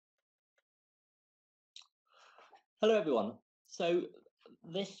Hello everyone. So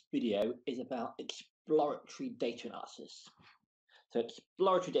this video is about exploratory data analysis. So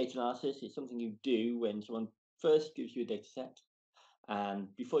exploratory data analysis is something you do when someone first gives you a data set,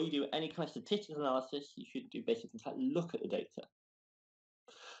 and before you do any kind of statistical analysis, you should do basically things like look at the data.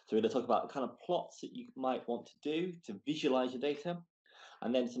 So we're going to talk about the kind of plots that you might want to do to visualize your data,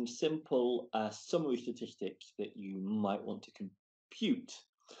 and then some simple summary statistics that you might want to compute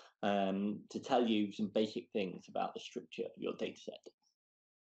to tell you some basic things about the structure of your data set.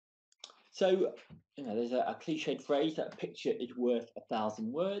 So, there's a cliched phrase that a picture is worth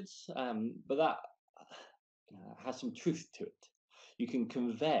 1,000 words, but that has some truth to it. You can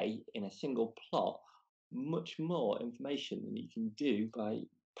convey in a single plot much more information than you can do by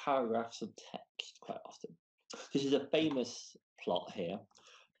paragraphs of text quite often. This is a famous plot here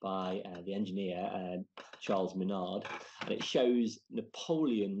by the engineer Charles Minard, and it shows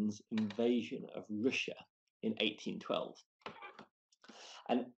Napoleon's invasion of Russia in 1812.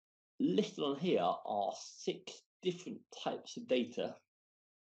 And listed on here are 6 different types of data.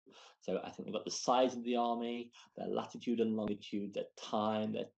 So I think we've got the size of the army, their latitude and longitude, their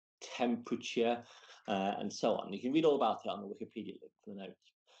time, their temperature, and so on. You can read all about it on the Wikipedia link for the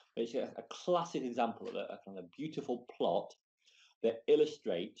notes. But it's a classic example of a kind of beautiful plot that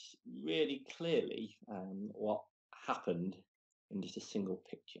illustrates really clearly what happened in just a single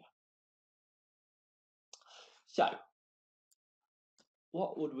picture. So,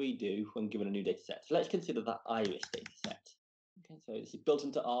 what would we do when given a new data set? So let's consider that iris data set. Okay, so this is built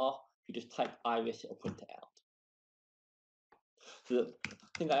into R. If you just type iris, it'll print it out. So the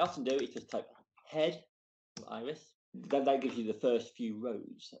thing I often do is just type head of iris. Then that gives you the first few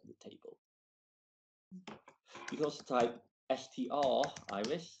rows of the table. You can also type str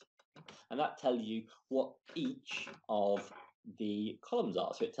iris, and that tells you what each of the columns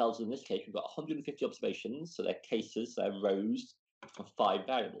are. So it tells us in this case we've got 150 observations, so they're cases, they're rows of 5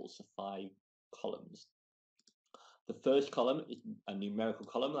 variables, so 5 columns. The first column is a numerical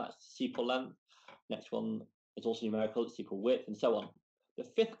column, that's sepal length. Next one is also numerical, it's sepal width, and so on. The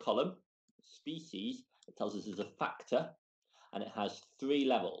 5th column, species, it tells us is a factor, and it has 3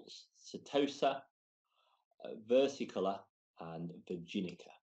 levels: Setosa, versicolor, and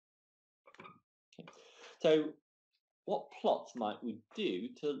virginica. Okay. So what plots might we do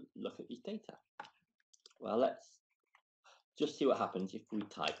to look at these data? Well, let's just see what happens if we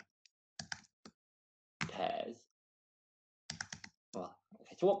type pairs. Well,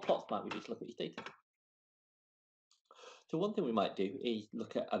 okay, so what plots might we do to look at these data? So one thing we might do is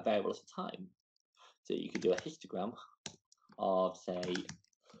look at a variable at a time. So you could do a histogram of, say,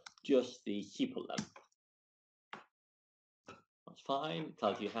 just the sepal length. That's fine. It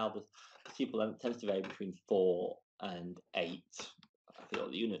tells you how the sepal length tends to vary between 4 and 8. I forget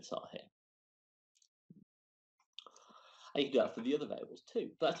what the units are here. And you can do that for the other variables too.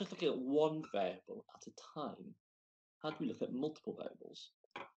 But that's just looking at one variable at a time. How do we look at multiple variables?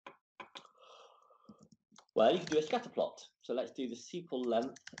 Well, you can do a scatter plot. So let's do the sepal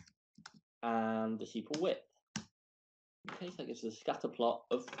length and the sepal width. Okay, so that gives us a scatter plot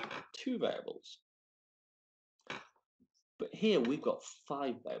of 2 variables. But here we've got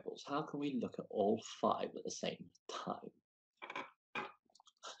 5 variables. How can we look at all 5 at the same time?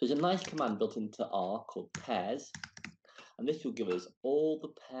 There's a nice command built into R called pairs, and this will give us all the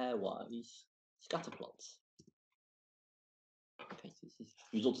pairwise scatter plots. Okay, so this is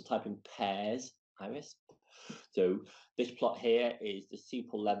the result of typing pairs iris. So this plot here is the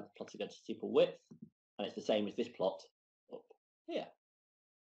sepal length plotted against the sepal width, and it's the same as this plot up here.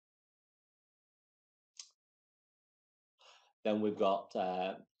 Then we've got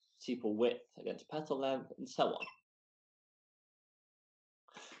sepal width against petal length, and so on.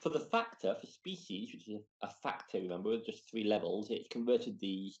 For the factor, for species, which is a factor, remember, with just 3 levels, it's converted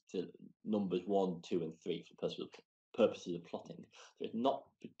these to numbers 1, 2, and 3 for purposes of plotting. So it's not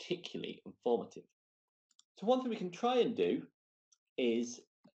particularly informative. So one thing we can try and do is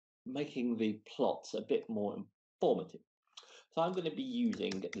making the plots a bit more informative. So I'm going to be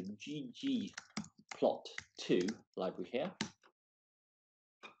using the ggplot2 library here.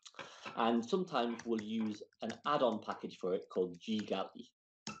 And sometimes we'll use an add-on package for it called ggalley.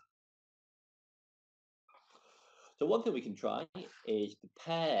 So one thing we can try is the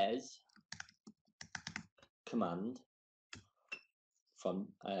pairs command from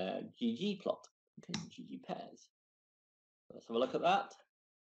ggplot. Okay, gg pairs. Let's have a look at that.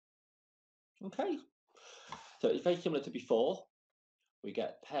 Okay, so it's very similar to before. We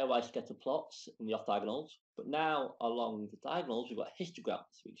get pairwise scatter plots in the off diagonals, but now along the diagonals we've got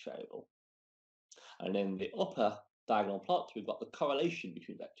histograms for each variable, and in the upper diagonal plot we've got the correlation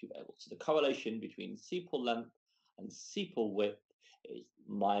between that 2 variables. So the correlation between sepal length and sepal width is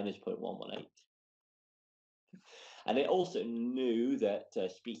minus 0.118. And it also knew that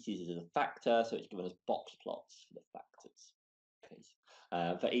species is a factor, so it's given us box plots for the factors.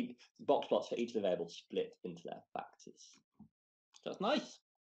 Okay. For each box plots for each of the variables split into their factors. So that's nice.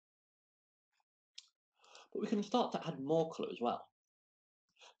 But we can start to add more colour as well.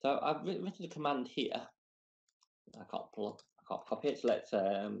 So I've written a command here. I can't copy it. So let's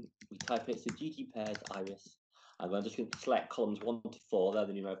we type it. So GT pairs iris. I'm just going to select columns 1 to 4. They're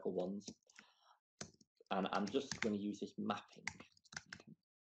the numerical ones. And I'm just going to use this mapping,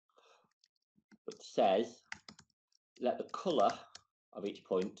 which says let the colour of each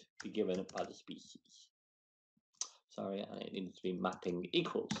point be given by the species. Sorry, it needs to be mapping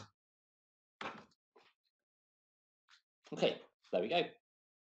equals. Okay, there we go.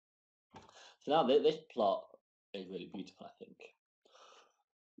 So now this plot is really beautiful, I think.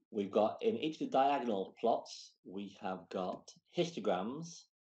 We've got in each of the diagonal plots, we have got histograms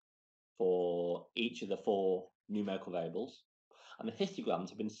for each of the 4 numerical variables, and the histograms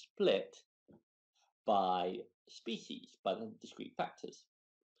have been split by species, by the discrete factors.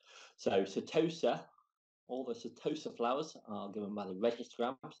 So Setosa, all the Setosa flowers are given by the red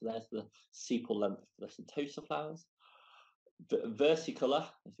histogram, so there's the sepal length for the Setosa flowers. Versicolor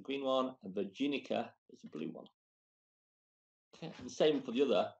is the green one, and Virginica is the blue one. Okay, and the same for the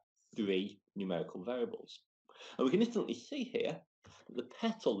other 3 numerical variables. And we can instantly see here that the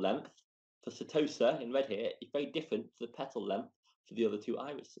petal length for Setosa in red here is very different to the petal length for the other 2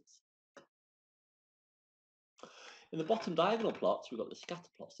 irises. In the bottom diagonal plots, we've got the scatter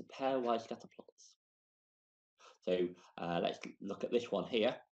plots, the pairwise scatter plots. So let's look at this one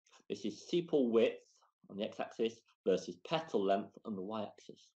here. This is sepal width on the x-axis versus petal length on the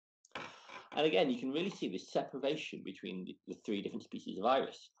y-axis. And again, you can really see the separation between the 3 different species of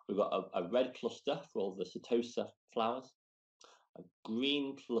iris. We've got a red cluster for all the Setosa flowers, a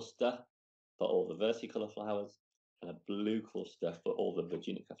green cluster for all the versicolor flowers, and a blue cluster for all the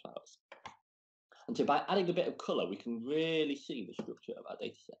Virginica flowers. And so by adding a bit of colour, we can really see the structure of our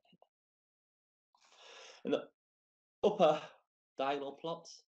data set here. In the upper diagonal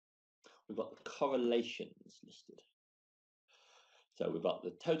plots, we've got the correlations listed. So we've got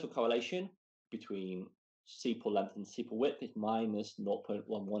the total correlation between sepal length and sepal width is minus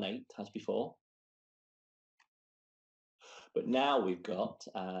 0.118 as before. But now we've got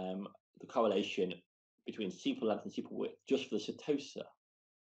the correlation between sepal length and sepal width just for the Setosa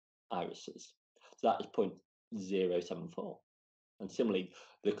irises. So that is 0.074. And similarly,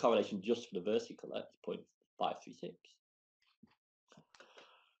 the correlation just for the versicolor is 0.536.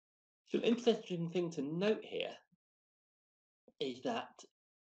 So an interesting thing to note here is that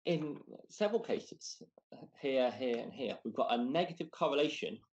in several cases, here, and here, we've got a negative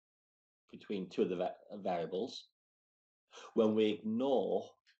correlation between 2 of the variables when we ignore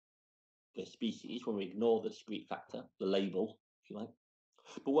the species, when we ignore the discrete factor, the label, if you like.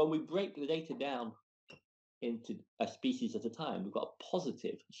 But when we break the data down into a species at a time, we've got a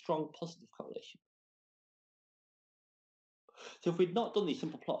positive, strong positive correlation. So if we'd not done these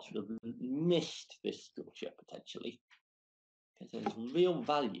simple plots, we'd have missed this structure potentially. Okay, so there's real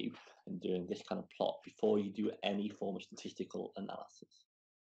value in doing this kind of plot before you do any form of statistical analysis.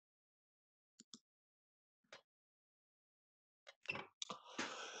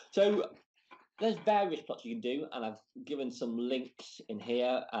 So there's various plots you can do, and I've given some links in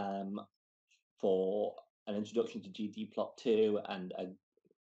here for an introduction to ggplot2 and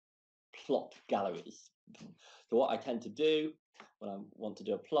plot galleries. So what I tend to do when I want to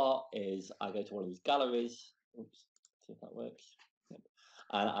do a plot is I go to one of these galleries. Oops, see if that works. Yep.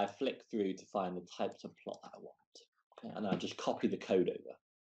 And I flick through to find the types of plot that I want. Okay, and I just copy the code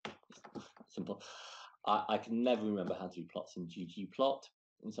over. It's simple. I can never remember how to do plots in ggplot,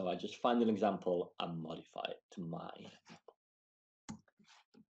 and so I just find an example and modify it to my example.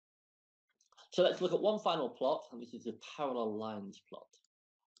 So let's look at one final plot, and this is a parallel lines plot.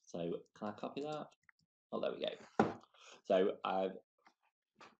 So can I copy that? Oh, there we go. So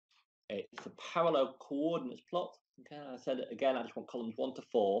it's a parallel coordinates plot. Okay, I said it again, I just want columns 1 to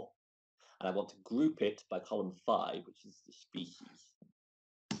 4, and I want to group it by column 5, which is the species.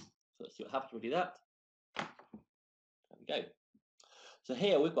 So let's see what happens when we do that. There we go. So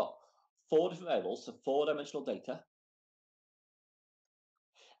here we've got 4 different variables, so 4-dimensional data.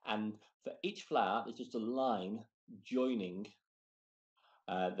 And for each flower, there's just a line joining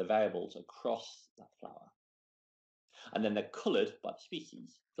the variables across that flower. And then they're coloured by the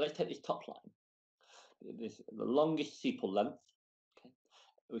species. So let's take this top line. This the longest sepal length. Okay.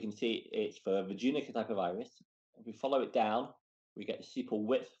 We can see it's for a Virginica type of iris. If we follow it down, we get the sepal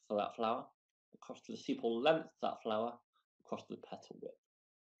width for that flower. across to the sepal length of that flower, across to the petal width.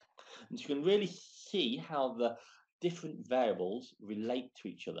 And you can really see how the different variables relate to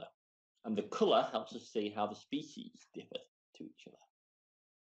each other. And the colour helps us see how the species differ to each other.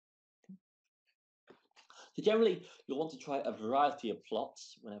 So generally, you'll want to try a variety of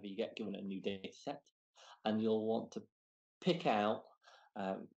plots whenever you get given a new data set, and you'll want to pick out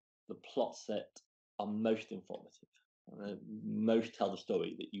the plots that are most informative, most tell the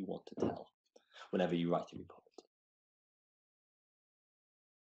story that you want to tell whenever you write a report.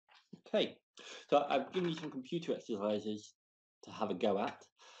 Okay, so I've given you some computer exercises to have a go at.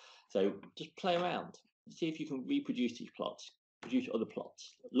 So just play around, see if you can reproduce these plots, produce other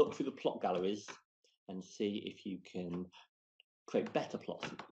plots, look through the plot galleries and see if you can create better plots.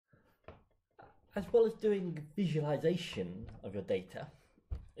 As well as doing visualization of your data,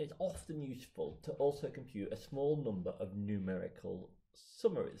 it's often useful to also compute a small number of numerical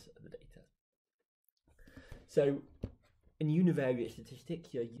summaries of the data. So in univariate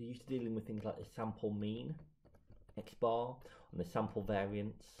statistics, you're used to dealing with things like the sample mean, x bar, and the sample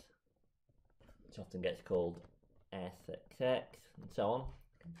variance, which often gets called SXX, and so on.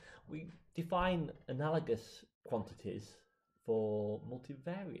 We define analogous quantities for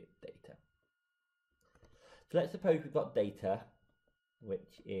multivariate data. So let's suppose we've got data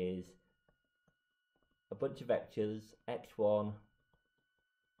which is a bunch of vectors x1,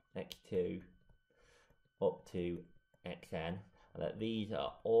 x2, up to xn, and that these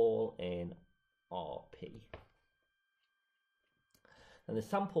are all in RP. And the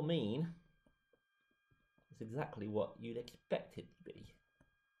sample mean is exactly what you'd expect it to be.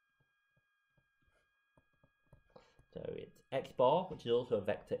 So it's x bar, which is also a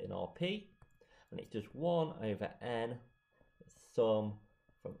vector in RP, and it's just 1 over n, the sum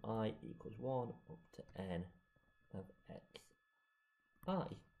from I equals 1 up to n of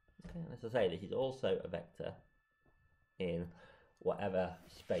xi. Okay, and as I say, this is also a vector in whatever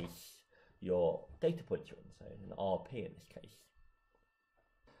space your data points are in, so in RP in this case.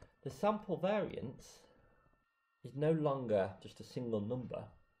 The sample variance is no longer just a single number.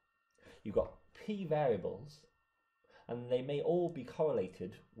 You've got p variables, and they may all be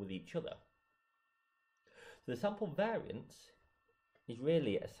correlated with each other. So the sample variance is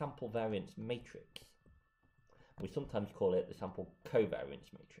really a sample variance matrix. We sometimes call it the sample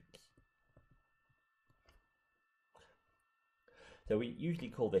covariance matrix. So we usually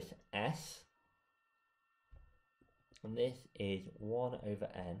call this S, and this is 1 over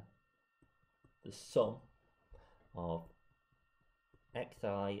n, the sum of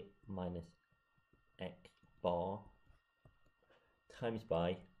xi minus x bar times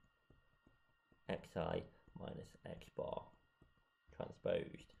by xi minus x bar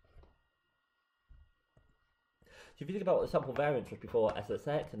transposed. So if you think about what the sample variance was before SSX,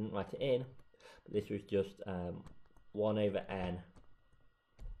 I didn't write it in, but this was just 1 over n,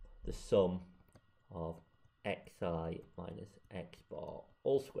 the sum of xi minus x bar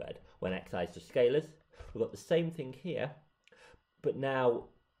all squared, when xi is just scalars. We've got the same thing here, but now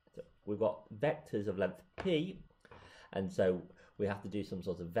we've got vectors of length p, and so we have to do some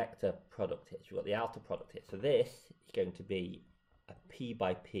sort of vector product here. So we've got the outer product here. So this is going to be a p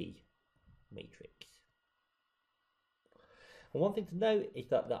by p matrix. And one thing to note is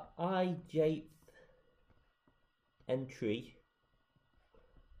that the ijth entry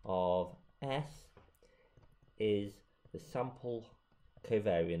of S is the sample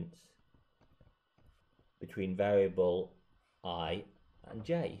covariance between variable I and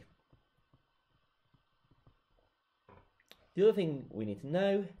j. The other thing we need to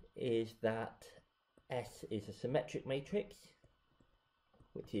know is that S is a symmetric matrix,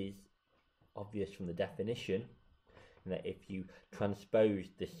 which is obvious from the definition, and that if you transpose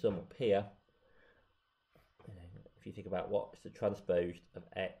this sum up here, if you think about what's the transposed of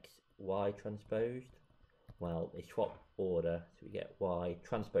x, y transposed, well, they swap order, so we get y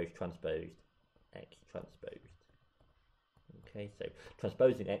transposed, x transposed. Okay, so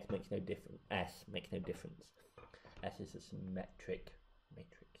transposing x makes no difference, S makes no difference. S is a symmetric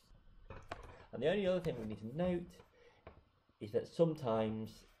matrix. And the only other thing we need to note is that sometimes,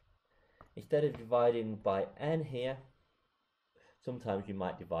 instead of dividing by n here, sometimes you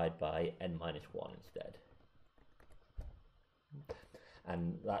might divide by n minus 1 instead.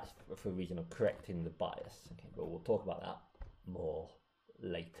 And that's for a reason of correcting the bias. Okay, but we'll talk about that more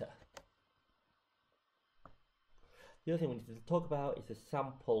later. The other thing we need to talk about is the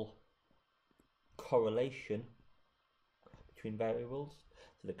sample correlation between variables.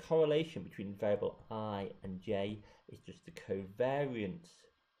 So the correlation between variable I and j is just the covariance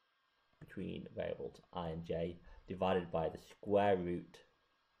between variables I and j divided by the square root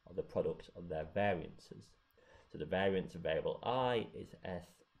of the product of their variances. So the variance of variable I is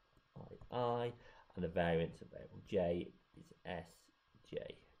SII, and the variance of variable J is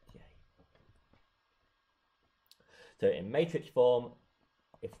SJJ. So in matrix form,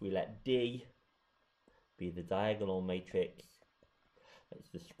 if we let D be the diagonal matrix, it's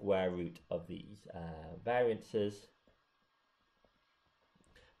the square root of these variances,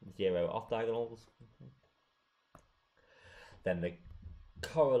 0 off diagonals, then the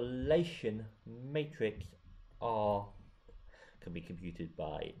correlation matrix R can be computed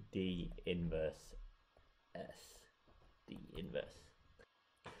by D inverse S, D inverse.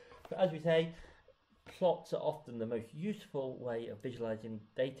 But as we say, plots are often the most useful way of visualizing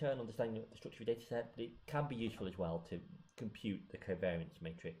data and understanding the structure of a data set, but it can be useful as well to compute the covariance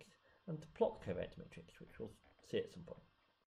matrix and to plot the covariance matrix, which we'll see at some point.